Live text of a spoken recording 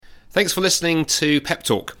Thanks for listening to Pep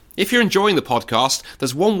Talk. If you're enjoying the podcast,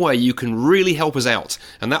 there's one way you can really help us out,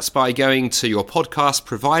 and that's by going to your podcast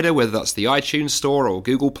provider, whether that's the iTunes Store or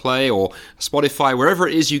Google Play or Spotify, wherever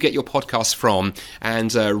it is you get your podcasts from,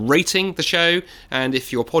 and rating the show, and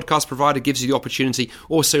if your podcast provider gives you the opportunity,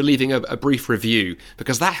 also leaving a brief review,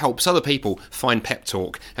 because that helps other people find Pep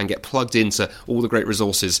Talk and get plugged into all the great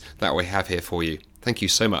resources that we have here for you. Thank you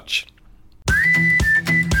so much.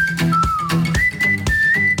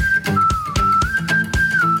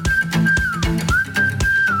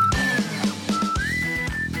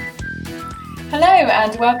 Hello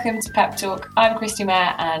and welcome to Pep Talk. I'm Christy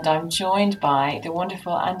Mayer and I'm joined by the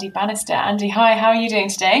wonderful Andy Bannister. Andy, hi, how are you doing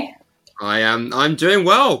today? I'm doing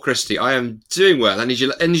well, Christy. I am doing well.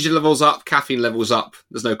 Energy levels up, caffeine levels up.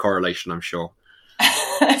 There's no correlation, I'm sure.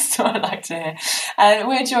 That's what I like to hear. And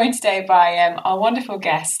we're joined today by our wonderful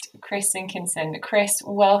guest, Chris Sinkinson. Chris,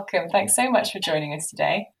 welcome. Thanks so much for joining us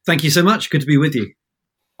today. Thank you so much. Good to be with you.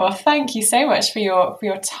 Well, thank you so much for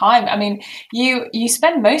your time. I mean, you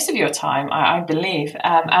spend most of your time, I believe,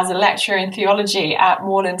 as a lecturer in theology at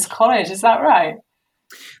Moorlands College. Is that right?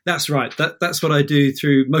 That's right. That's what I do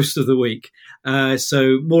through most of the week.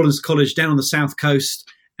 So Moorlands College down on the south coast.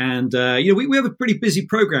 And, we have a pretty busy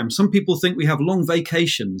program. Some people think we have long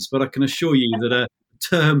vacations, but I can assure you that a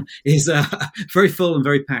term is very full and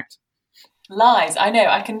very packed. Lies. I know.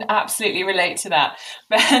 I can absolutely relate to that.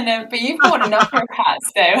 But you've worn a number of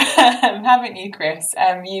hats, though, haven't you, Chris?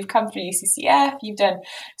 You've come through UCCF. You've done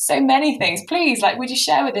so many things. Please, would you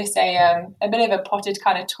share with us a bit of a potted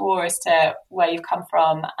kind of tour as to where you've come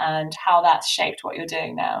from and how that's shaped what you're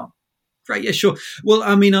doing now? Right, yeah, sure. Well,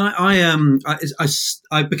 I mean,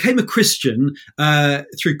 I became a Christian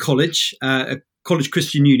through college, College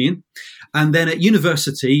Christian Union. And then at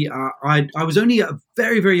university, I was only a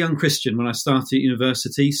very, very young Christian when I started at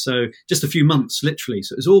university. So just a few months, literally.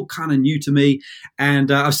 So it was all kind of new to me. And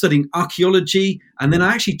I was studying archaeology. And then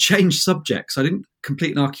I actually changed subjects. I didn't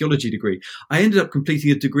complete an archaeology degree. I ended up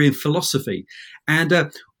completing a degree in philosophy. And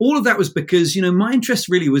all of that was because, my interest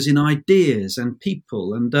really was in ideas and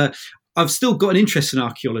people. And I've still got an interest in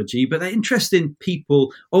archaeology, but that interest in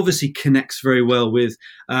people obviously connects very well with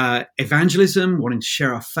evangelism, wanting to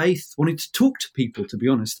share our faith, wanting to talk to people, to be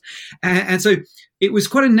honest. And so it was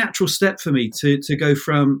quite a natural step for me to go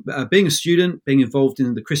from being a student, being involved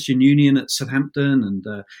in the Christian Union at Southampton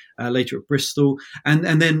and later at Bristol,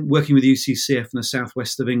 and then working with UCCF in the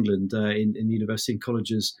southwest of England in the University and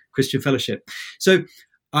Colleges Christian Fellowship. So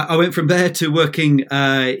I went from there to working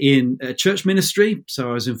in church ministry.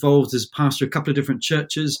 So I was involved as pastor of a couple of different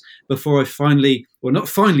churches before I finally, well, not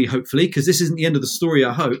finally, hopefully, because this isn't the end of the story,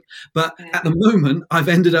 I hope. But at the moment, I've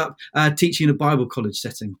ended up teaching in a Bible college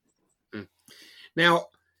setting. Now,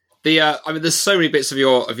 there's so many bits of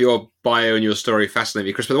your bio and your story fascinate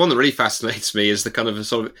me, Chris. But the one that really fascinates me is the kind of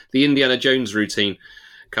sort of the Indiana Jones routine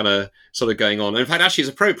kind of sort of going on. And in fact, actually,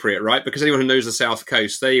 it's appropriate, right? Because anyone who knows the South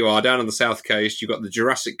Coast, there you are, down on the South Coast. You've got the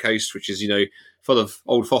Jurassic Coast, which is, full of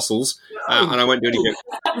old fossils. And I won't do any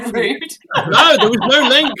Rude. No, there was no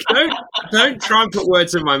link. Don't try and put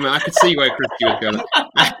words in my mouth. I could see where Christy was going.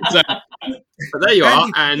 But there you are.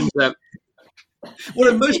 And what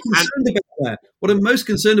I'm most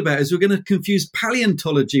concerned about is we're going to confuse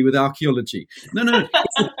paleontology with archaeology. No.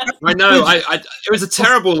 I know. It was a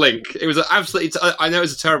terrible link. It was absolutely. I know it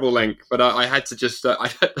was a terrible link, but I had to just.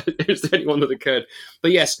 It was the only one that occurred.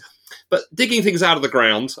 But yes, digging things out of the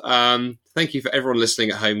ground. Thank you for everyone listening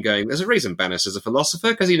at home. Going, there's a reason Bannister's a philosopher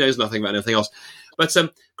because he knows nothing about anything else. But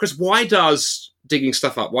Chris, why does digging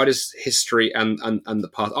stuff up? Why does history and the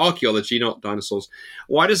past, archaeology, not dinosaurs?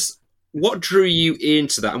 What drew you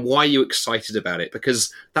into that and why are you excited about it?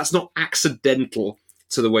 Because that's not accidental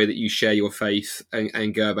to the way that you share your faith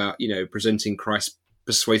and go about, presenting Christ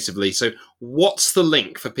persuasively. So what's the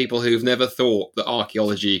link for people who've never thought that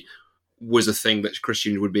archaeology was a thing that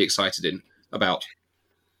Christians would be excited about?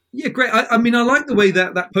 Yeah, great. I mean, I like the way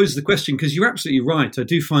that poses the question because you're absolutely right. I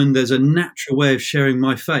do find there's a natural way of sharing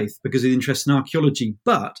my faith because of the interest in archaeology.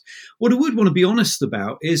 But what I would want to be honest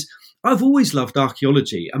about is I've always loved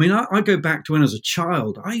archaeology. I mean, I go back to when I was a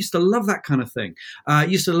child. I used to love that kind of thing. I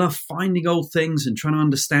used to love finding old things and trying to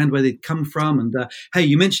understand where they'd come from. And hey,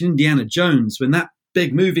 you mentioned Indiana Jones. When that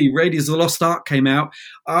big movie Raiders of the Lost Ark came out,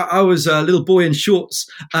 I was a little boy in shorts,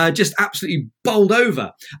 just absolutely bowled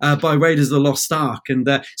over by Raiders of the Lost Ark. And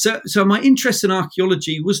so my interest in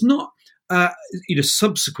archaeology was not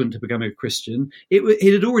subsequent to becoming a Christian.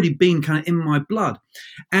 It had already been kind of in my blood.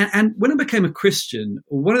 And when I became a Christian,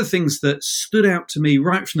 one of the things that stood out to me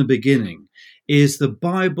right from the beginning is the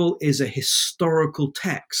Bible is a historical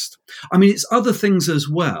text. I mean, it's other things as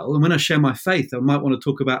well. And when I share my faith, I might want to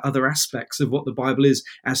talk about other aspects of what the Bible is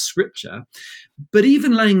as scripture. But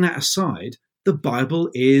even laying that aside, the Bible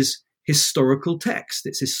is historical text.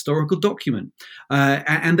 It's historical document.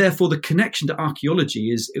 And therefore the connection to archaeology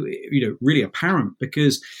is, really apparent,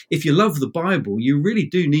 because if you love the Bible, you really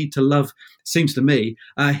do need to love, seems to me,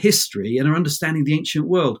 history and our understanding of the ancient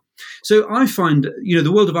world. So I find,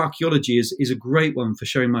 the world of archaeology is a great one for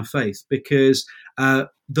sharing my faith, because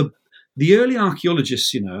the early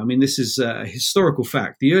archaeologists, this is a historical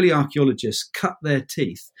fact. The early archaeologists cut their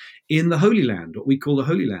teeth in the Holy Land, what we call the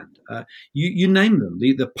Holy Land. You name them,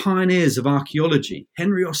 the pioneers of archaeology: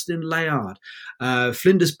 Henry Austin Layard,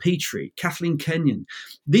 Flinders Petrie, Kathleen Kenyon.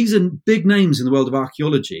 These are big names in the world of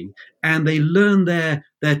archaeology, and they learn their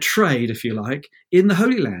trade, if you like, in the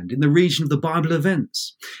Holy Land, in the region of the Bible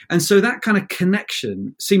events. And so that kind of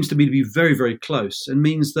connection seems to me to be very, very close, and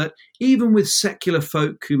means that even with secular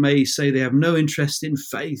folk who may say they have no interest in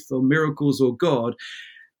faith or miracles or God,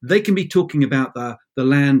 they can be talking about the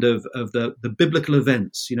land of the biblical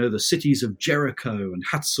events, the cities of Jericho and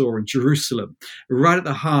Hatzor and Jerusalem, right at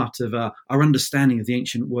the heart of our understanding of the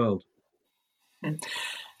ancient world.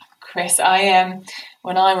 Chris,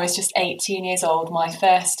 when I was just 18 years old, my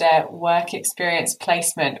first work experience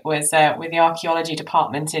placement was with the archaeology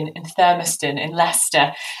department in Thurmaston in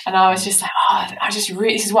Leicester, and I was just like, this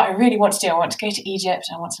is what I really want to do. I want to go to Egypt.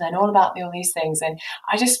 I want to learn all about all these things, and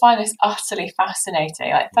I just find this utterly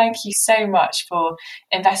fascinating. Thank you so much for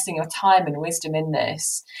investing your time and wisdom in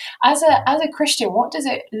this. As a Christian, what does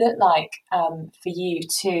it look like for you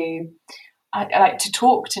to I like to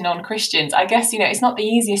talk to non-Christians? I guess, it's not the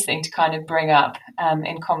easiest thing to kind of bring up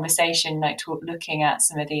in conversation, looking at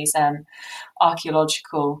some of these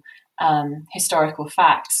archaeological historical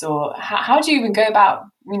facts, or how do you even go about,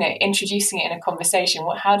 introducing it in a conversation?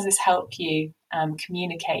 How does this help you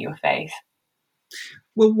communicate your faith?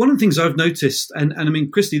 Well, one of the things I've noticed, and I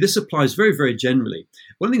mean, Christy, this applies very, very generally.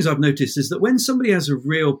 One of the things I've noticed is that when somebody has a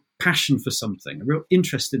real passion for something, a real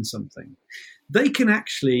interest in something, they can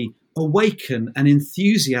actually awaken an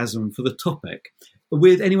enthusiasm for the topic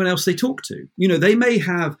with anyone else they talk to. They may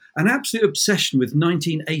have an absolute obsession with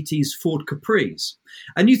 1980s Ford Capris,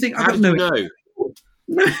 and you think, I don't know.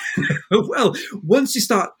 Well, once you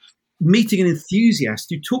start meeting an enthusiast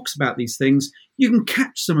who talks about these things, you can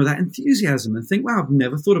catch some of that enthusiasm and think, wow, I've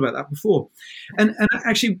never thought about that before. And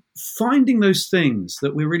actually finding those things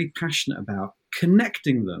that we're really passionate about,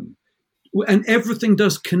 connecting them. And everything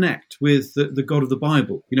does connect with the God of the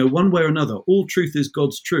Bible. One way or another, all truth is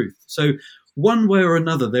God's truth. So one way or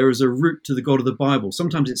another, there is a route to the God of the Bible.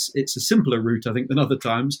 Sometimes it's a simpler route, I think, than other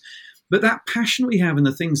times. But that passion we have in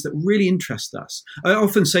the things that really interest us. I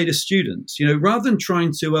often say to students, rather than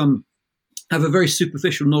trying to have a very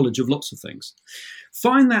superficial knowledge of lots of things,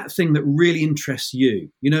 find that thing that really interests you,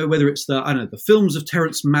 whether it's the films of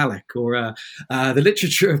Terrence Malick or the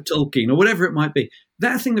literature of Tolkien or whatever it might be.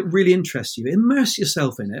 That thing that really interests you, immerse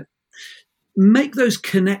yourself in it. Make those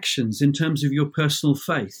connections in terms of your personal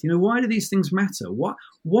faith. Why do these things matter?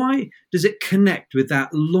 Why does it connect with that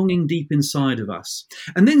longing deep inside of us?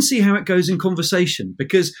 And then see how it goes in conversation,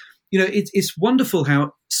 because it's wonderful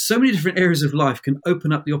how so many different areas of life can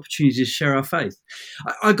open up the opportunity to share our faith.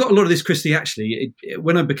 I got a lot of this, Christy, actually.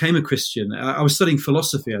 When I became a Christian, I was studying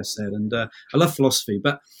philosophy, I said, and I love philosophy.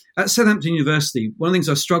 But at Southampton University, one of the things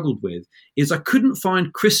I struggled with is I couldn't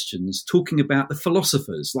find Christians talking about the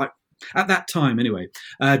philosophers, like at that time anyway,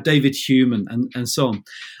 David Hume and so on,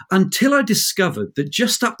 until I discovered that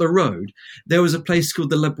just up the road, there was a place called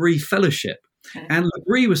the L'Abri Fellowship. And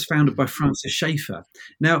L'Abri was founded by Francis Schaeffer.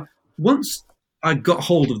 Now, once I got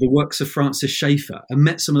hold of the works of Francis Schaeffer and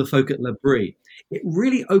met some of the folk at L'Abri, it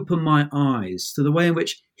really opened my eyes to the way in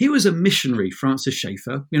which he was a missionary, Francis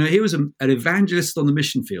Schaeffer. He was an evangelist on the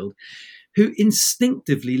mission field who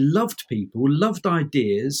instinctively loved people, loved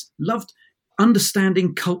ideas, loved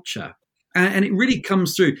understanding culture. And it really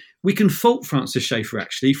comes through. We can fault Francis Schaeffer,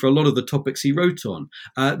 actually, for a lot of the topics he wrote on.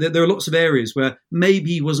 There are lots of areas where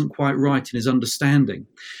maybe he wasn't quite right in his understanding.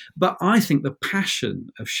 But I think the passion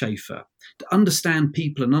of Schaeffer to understand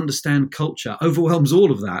people and understand culture overwhelms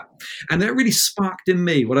all of that. And that really sparked in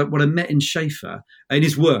me what I met in Schaeffer, in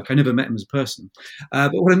his work. I never met him as a person.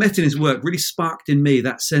 But what I met in his work really sparked in me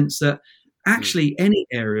that sense that actually any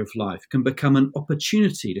area of life can become an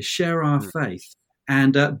opportunity to share our faith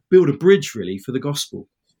and build a bridge, really, for the gospel.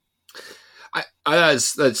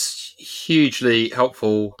 That's hugely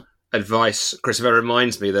helpful advice, Chris. It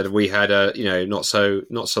reminds me that we had not so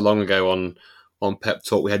long ago on Pep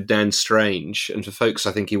Talk, we had Dan Strange, and for folks,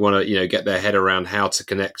 I think you want to get their head around how to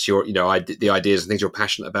connect your the ideas and things you're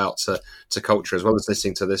passionate about to culture, as well as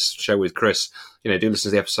listening to this show with Chris. Do listen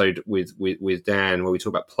to the episode with Dan where we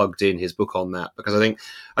talk about Plugged In, his book on that, because I think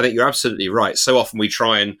you're absolutely right. So often we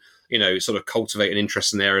try and sort of cultivate an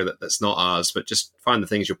interest in an area that's not ours, but just find the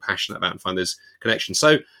things you're passionate about and find those connections.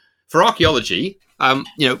 So for archaeology, I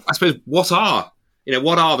suppose what are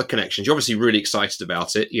the connections? You're obviously really excited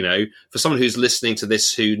about it. For someone who's listening to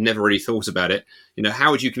this who never really thought about it,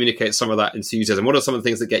 how would you communicate some of that enthusiasm? What are some of the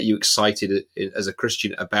things that get you excited as a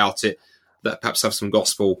Christian about it that perhaps have some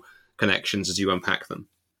gospel connections as you unpack them?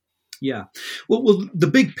 Yeah. Well, the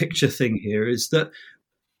big picture thing here is that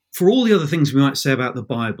for all the other things we might say about the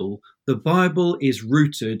Bible is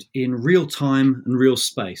rooted in real time and real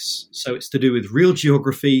space. So it's to do with real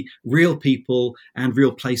geography, real people, and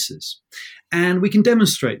real places. And we can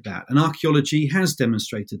demonstrate that, and archaeology has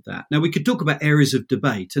demonstrated that. Now, we could talk about areas of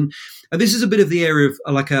debate, and this is a bit of the area of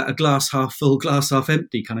like a glass half full, glass half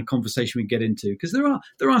empty kind of conversation we get into, because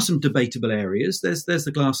there are some debatable areas. There's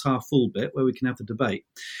the glass half full bit where we can have the debate.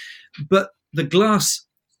 But the glass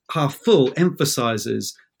half full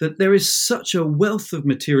emphasizes that there is such a wealth of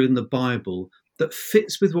material in the Bible that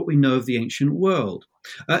fits with what we know of the ancient world.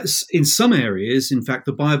 In some areas, in fact,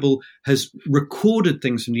 the Bible has recorded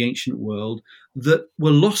things from the ancient world that were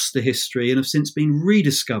lost to history and have since been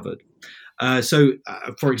rediscovered.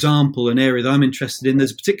 For example, an area that I'm interested in,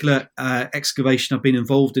 there's a particular excavation I've been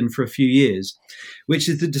involved in for a few years, which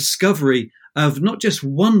is the discovery of not just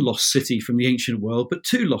one lost city from the ancient world, but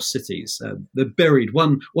two lost cities. They're buried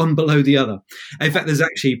one below the other. In fact, there's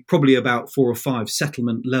actually probably about 4 or 5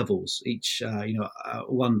 settlement levels, each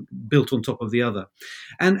one built on top of the other.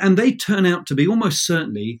 And they turn out to be almost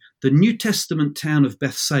certainly the New Testament town of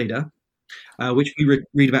Bethsaida, which we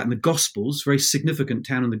read about in the Gospels, very significant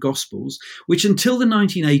town in the Gospels, which until the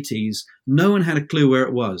 1980s, no one had a clue where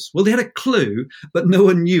it was. Well, they had a clue, but no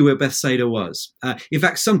one knew where Bethsaida was. In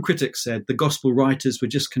fact, some critics said the Gospel writers were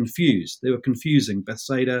just confused. They were confusing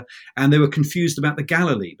Bethsaida, and they were confused about the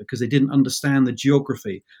Galilee because they didn't understand the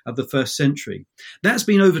geography of the first century. That's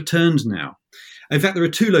been overturned now. In fact, there are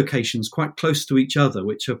 2 locations quite close to each other,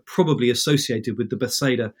 which are probably associated with the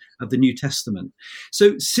Bethsaida of the New Testament.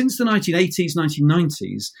 So since the 1980s,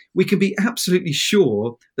 1990s, we can be absolutely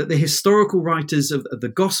sure that the historical writers of the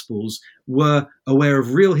Gospels were aware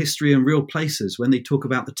of real history and real places when they talk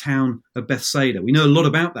about the town of Bethsaida. We know a lot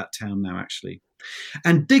about that town now, actually.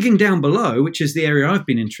 And digging down below, which is the area I've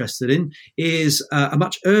been interested in, is a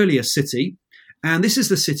much earlier city. And this is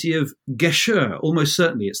the city of Geshur, almost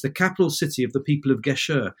certainly. It's the capital city of the people of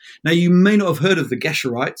Geshur. Now, you may not have heard of the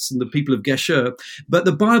Geshurites and the people of Geshur, but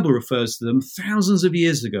the Bible refers to them thousands of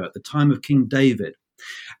years ago at the time of King David.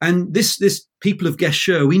 And this people of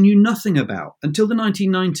Geshur we knew nothing about until the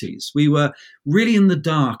 1990s. We were really in the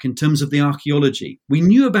dark in terms of the archaeology. We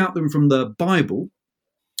knew about them from the Bible.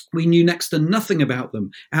 We knew next to nothing about them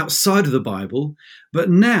outside of the Bible. But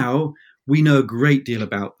now we know a great deal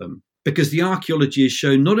about them, because the archaeology has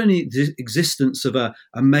shown not only the existence of a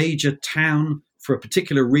major town for a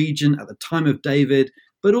particular region at the time of David,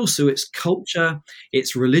 but also its culture,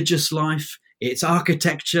 its religious life, its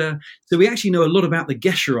architecture. So we actually know a lot about the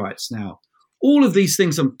Geshurites now. All of these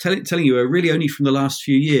things I'm telling you are really only from the last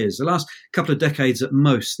few years. The last couple of decades at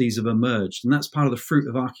most, these have emerged, and that's part of the fruit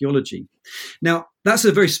of archaeology. Now, that's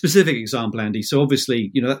a very specific example, Andy. So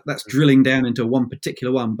obviously, that's drilling down into one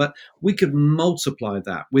particular one, but we could multiply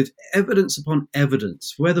that with evidence upon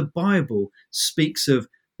evidence where the Bible speaks of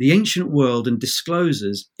the ancient world and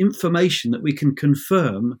discloses information that we can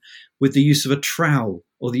confirm with the use of a trowel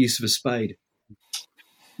or the use of a spade.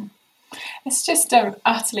 It's just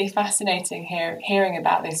utterly fascinating hearing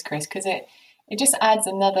about this, Chris, because it just adds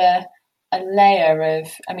a layer of,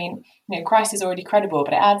 Christ is already credible,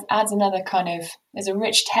 but it adds another kind of, there's a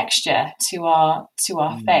rich texture to our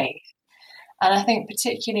faith. And I think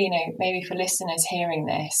particularly, maybe for listeners hearing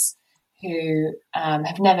this who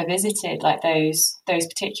have never visited like those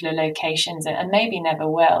particular locations and maybe never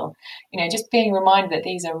will, just being reminded that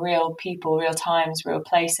these are real people, real times, real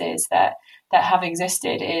places that have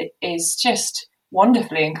existed, it is just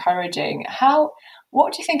wonderfully encouraging.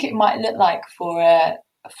 What do you think it might look like for a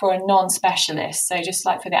non-specialist? So just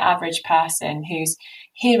like for the average person who's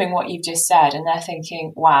hearing what you've just said and they're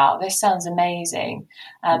thinking, wow, this sounds amazing.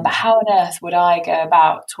 But how on earth would I go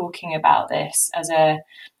about talking about this as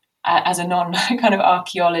a non kind of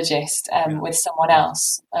archaeologist with someone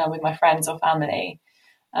else, with my friends or family?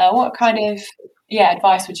 What kind of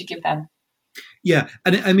advice would you give them? Yeah,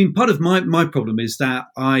 and I mean, part of my problem is that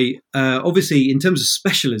I obviously, in terms of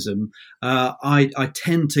specialism, I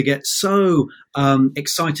tend to get so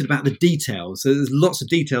excited about the details. There's lots of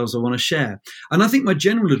details I want to share, and I think my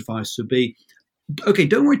general advice would be, okay,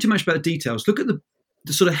 don't worry too much about the details. Look at the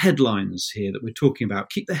sort of headlines here that we're talking about.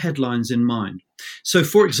 Keep the headlines in mind. So,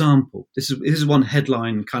 for example, this is one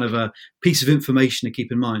headline, kind of a piece of information to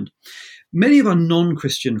keep in mind. Many of our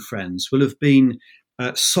non-Christian friends will have been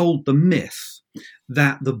sold the myth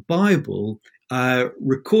that the Bible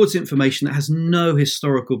records information that has no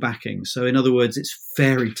historical backing. So, in other words, it's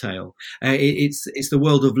fairy tale. It's the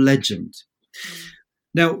world of legend.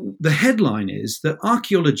 Now, the headline is that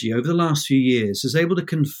archaeology over the last few years is able to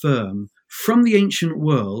confirm from the ancient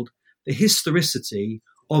world the historicity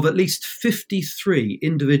of at least 53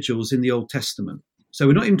 individuals in the Old Testament. So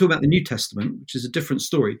we're not even talking about the New Testament, which is a different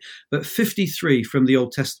story, but 53 from the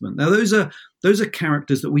Old Testament. Now, those are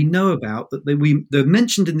characters that we know about, that they're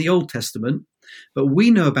mentioned in the Old Testament, but we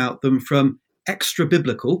know about them from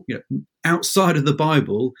extra-biblical, outside of the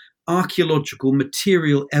Bible, archaeological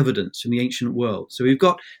material evidence from the ancient world. So we've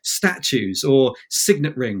got statues or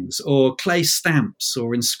signet rings or clay stamps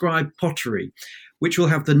or inscribed pottery, which will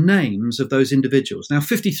have the names of those individuals. Now,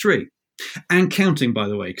 53. And counting, by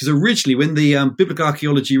the way, because originally when the Biblical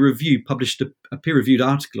Archaeology Review published a peer-reviewed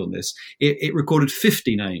article on this, it recorded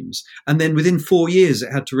 50 names. And then within 4 years,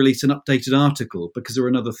 it had to release an updated article because there were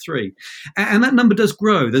another 3. And that number does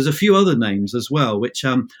grow. There's a few other names as well, which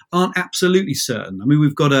aren't absolutely certain. I mean,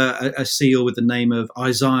 we've got a seal with the name of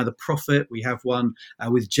Isaiah the prophet. We have one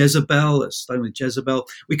with Jezebel, a stone with Jezebel.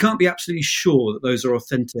 We can't be absolutely sure that those are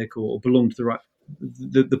authentic or belong to the right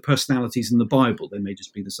the personalities in the Bible. They may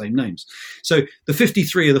just be the same names. So the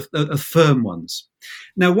 53 are firm ones.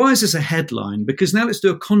 Now, why is this a headline? Because now let's do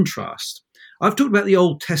a contrast. I've talked about the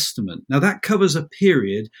Old Testament. Now, that covers a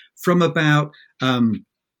period from about,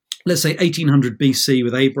 let's say, 1800 BC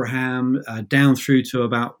with Abraham down through to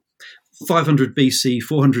about 500 BC,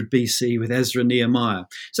 400 BC with Ezra and Nehemiah.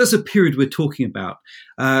 So that's a period we're talking about.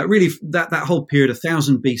 Really, that whole period,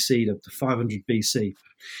 1000 BC to 500 BC.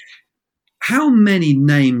 How many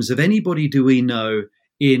names of anybody do we know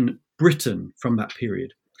in Britain from that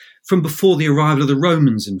period? From before the arrival of the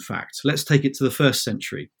Romans, in fact. Let's take it to the 1st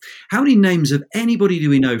century. How many names of anybody do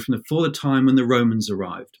we know from before the time when the Romans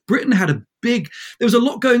arrived? Britain had there was a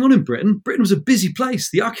lot going on in Britain. Britain was a busy place.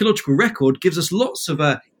 The archaeological record gives us lots of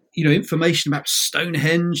information about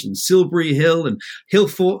Stonehenge and Silbury Hill and hill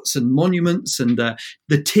forts and monuments and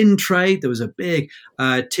the tin trade. There was a big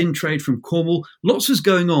tin trade from Cornwall. Lots was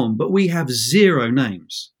going on, but we have 0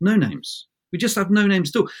 names. No names. We just have no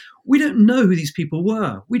names at all. We don't know who these people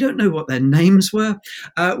were. We don't know what their names were.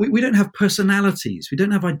 We don't have personalities. We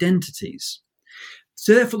don't have identities.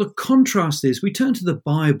 So therefore, the contrast is we turn to the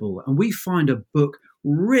Bible and we find a book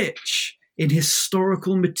rich in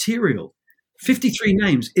historical material. 53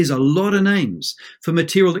 names is a lot of names for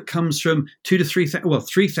material that comes from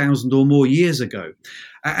 3,000 or more years ago.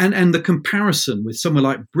 And the comparison with somewhere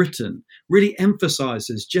like Britain really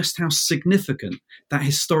emphasizes just how significant that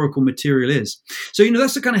historical material is. So,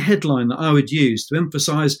 that's the kind of headline that I would use to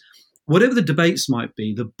emphasize whatever the debates might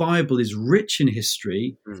be, the Bible is rich in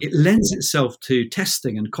history. It lends itself to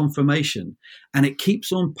testing and confirmation, and it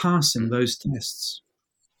keeps on passing those tests.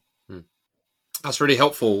 That's really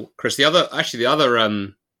helpful, Chris. The other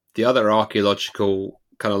archaeological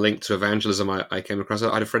kind of link to evangelism I came across,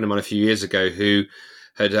 I had a friend of mine a few years ago who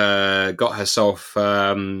had got herself,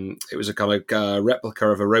 it was a kind of replica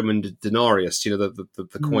of a Roman denarius,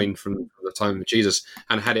 the coin from the time of Jesus,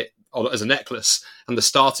 and had it as a necklace. And the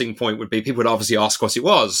starting point would be, people would obviously ask what it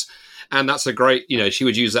was. And that's a great, she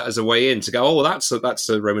would use that as a way in to go, oh, well, that's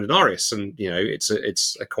a Roman denarius. And,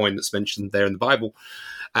 it's a coin that's mentioned there in the Bible.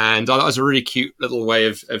 And that was a really cute little way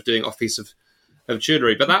of doing off piece of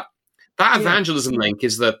jewellery. But that evangelism link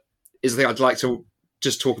is the thing I'd like to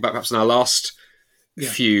just talk about perhaps in our last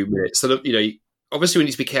few minutes. So that, obviously we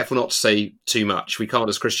need to be careful not to say too much. We can't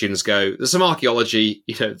as Christians go, there's some archaeology,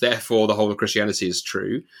 therefore the whole of Christianity is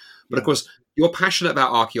true. But of course, you're passionate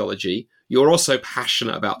about archaeology. You're also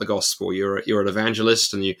passionate about the gospel. You're an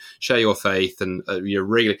evangelist and you share your faith and you're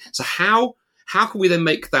regularly. So how can we then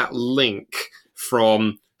make that link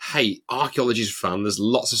from, hey, archaeology is fun, there's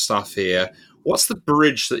lots of stuff here. What's the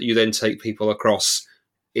bridge that you then take people across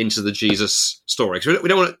into the Jesus story? Because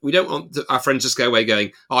we don't want our friends just go away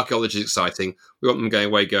going, archaeology is exciting. We want them going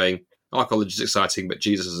away going, archaeology is exciting, but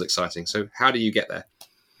Jesus is exciting. So how do you get there?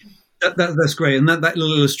 That's great. And that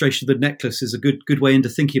little illustration of the necklace is a good way into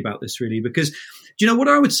thinking about this, really, because what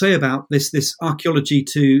I would say about this archaeology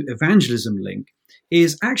to evangelism link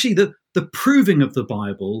is actually the proving of the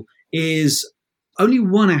Bible is only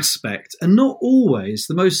one aspect, and not always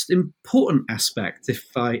the most important aspect, if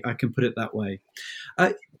I can put it that way.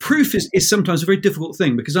 Proof is sometimes a very difficult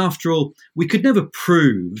thing, because after all, we could never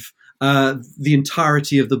prove the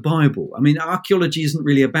entirety of the Bible. I mean, archaeology isn't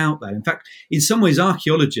really about that. In fact, in some ways,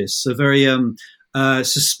 archaeologists are very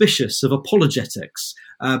suspicious of apologetics,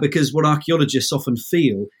 because what archaeologists often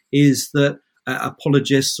feel is that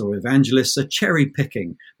apologists or evangelists are cherry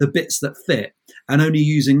picking the bits that fit and only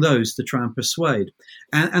using those to try and persuade.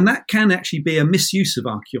 And that can actually be a misuse of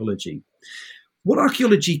archaeology. What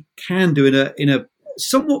archaeology can do in a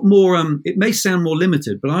somewhat more, it may sound more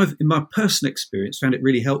limited, but I've, in my personal experience, found it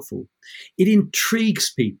really helpful. It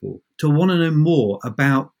intrigues people to want to know more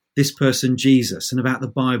about this person, Jesus, and about the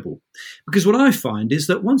Bible. Because what I find is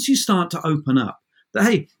that once you start to open up, that,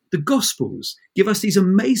 hey, the Gospels give us these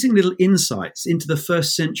amazing little insights into the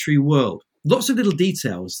first century world, lots of little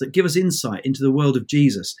details that give us insight into the world of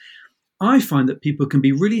Jesus. I find that people can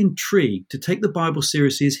be really intrigued to take the Bible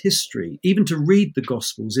seriously as history, even to read the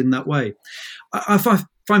Gospels in that way. I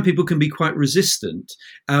find people can be quite resistant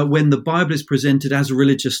when the Bible is presented as a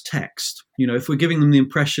religious text. You know, if we're giving them the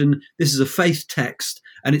impression this is a faith text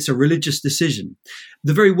and it's a religious decision.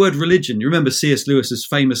 The very word religion, you remember C.S. Lewis's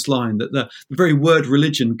famous line that the very word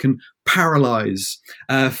religion can paralyze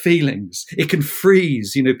feelings. It can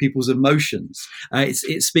freeze, people's emotions.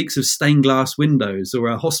 It speaks of stained glass windows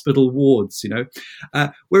or hospital wards,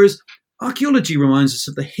 whereas archaeology reminds us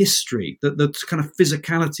of the history, the kind of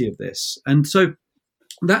physicality of this. And so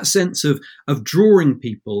that sense of drawing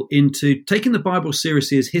people into taking the Bible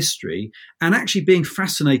seriously as history and actually being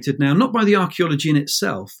fascinated now, not by the archaeology in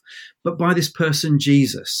itself, but by this person,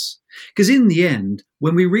 Jesus. Because in the end,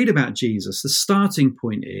 when we read about Jesus, the starting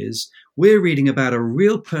point is we're reading about a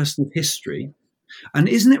real person of history. And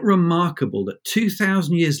isn't it remarkable that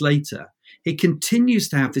 2,000 years later, he continues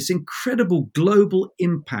to have this incredible global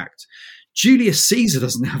impact? Julius Caesar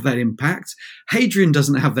doesn't have that impact. Hadrian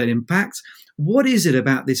doesn't have that impact. What is it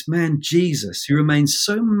about this man, Jesus, who remains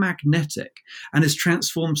so magnetic and has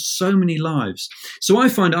transformed so many lives? So I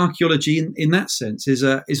find archaeology in that sense is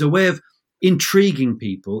a way of intriguing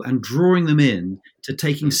people and drawing them in to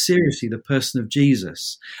taking seriously the person of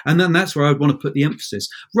Jesus. And then that's where I would want to put the emphasis,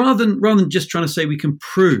 rather than just trying to say we can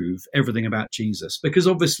prove everything about Jesus, because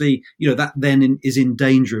obviously, that then is in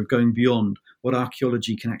danger of going beyond what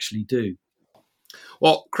archaeology can actually do.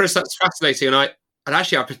 Well, Chris, that's fascinating. And I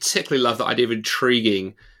particularly love that idea of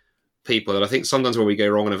intriguing people. And I think sometimes where we go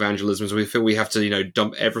wrong in evangelism is we feel we have to,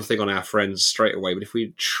 dump everything on our friends straight away. But if we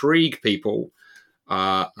intrigue people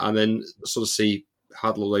and then sort of see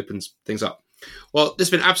how it all opens things up. Well,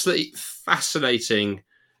 this has been absolutely fascinating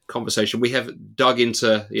conversation. We have dug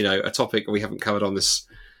into, a topic we haven't covered on this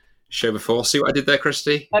show before. See what I did there,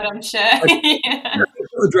 Christy? But I'm sure.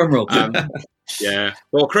 The drum roll. Yeah.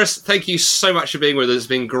 Well, Chris, thank you so much for being with us. It's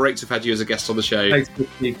been great to have had you as a guest on the show. Thanks,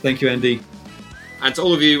 Steve. Thank you, Andy. And to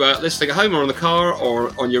all of you listening at home or on the car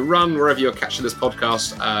or on your run, wherever you're catching this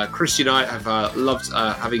podcast, Christy and I have loved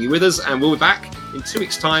having you with us. And we'll be back in 2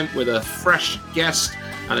 weeks' time with a fresh guest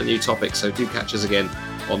and a new topic. So do catch us again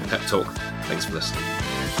on Pep Talk. Thanks for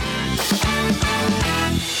listening.